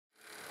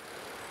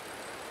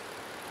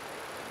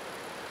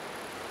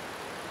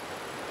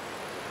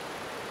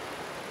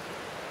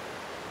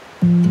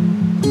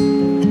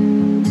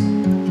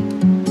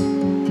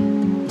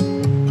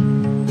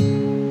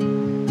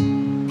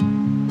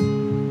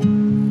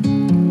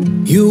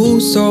You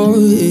saw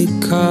it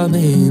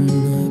coming,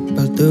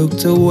 but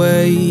looked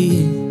away.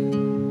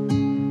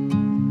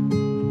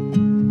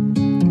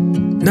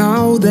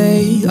 Now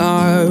they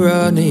are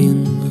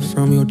running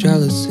from your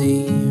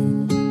jealousy.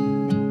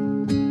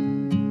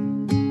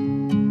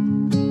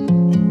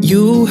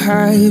 You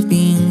have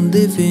been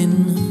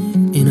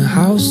living in a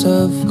house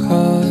of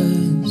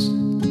cards.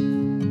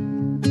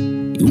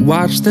 You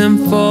watch them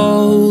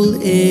fall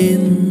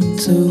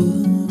into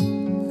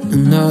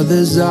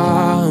another's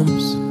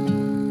arms.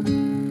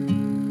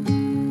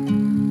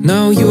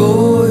 Now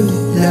you're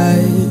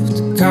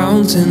left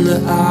counting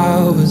the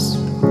hours.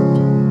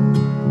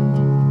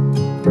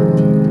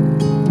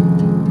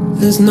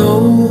 There's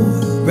no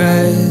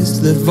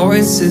rest, the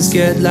voices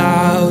get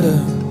louder.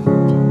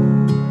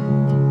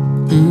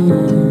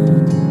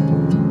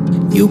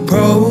 You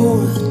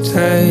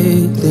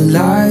protect the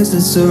lies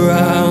that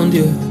surround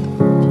you,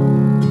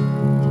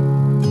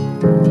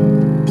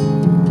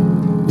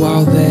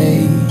 while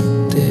they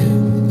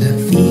dip their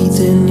feet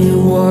in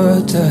your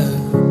water.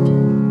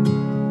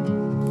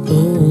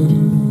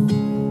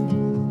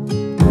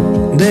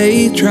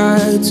 They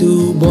tried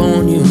to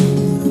warn you,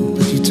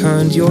 but you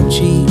turned your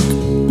cheek.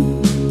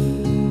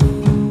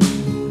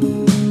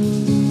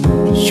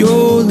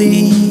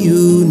 Surely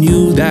you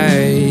knew that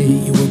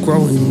you were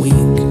growing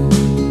weak,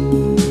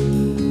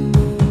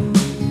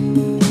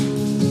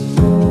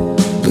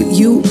 but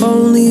you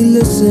only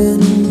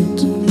listened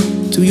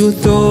to your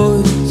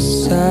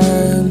thoughts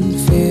and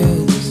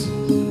fears.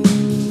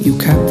 You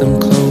kept them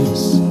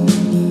close,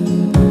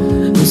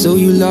 and so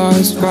you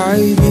lost 5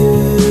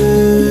 years.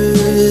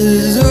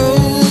 Oh,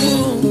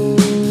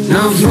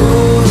 now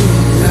you're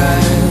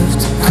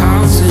left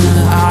counting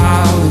the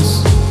hours.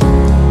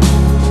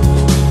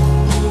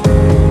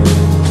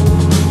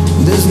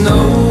 There's no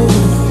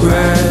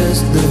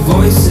rest, the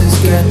voices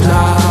get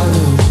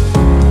louder.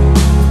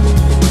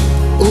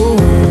 Ooh,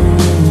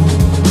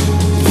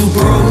 you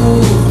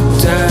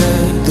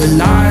protect the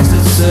lies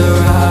that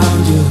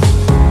surround you,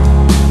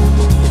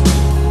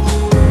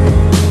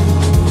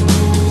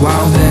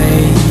 while they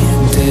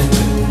dip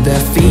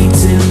their feet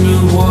in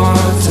your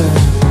water.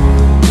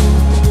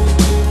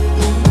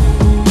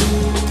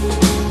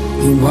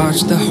 You watch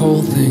the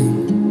whole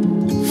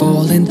thing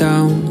falling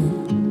down,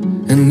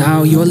 and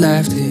now you're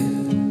left here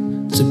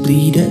to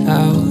bleed it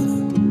out.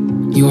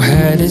 Your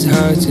head is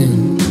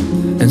hurting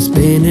and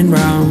spinning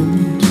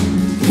round.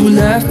 You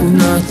left with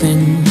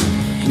nothing,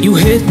 you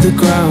hit the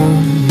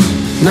ground.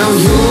 Now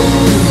you're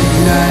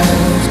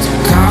left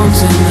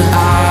counting the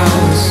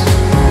hours.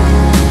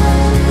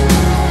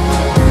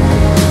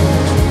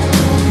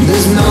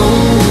 There's no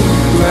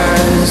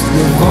rest,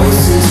 the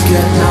voices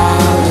get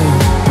louder.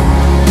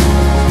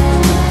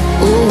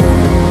 Ooh,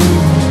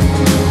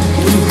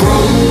 you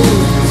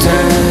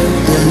protect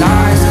the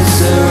lies that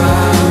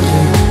surround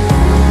you,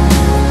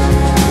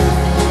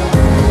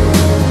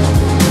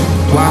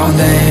 while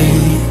they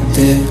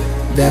dip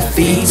their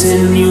feet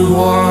in your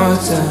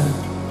water.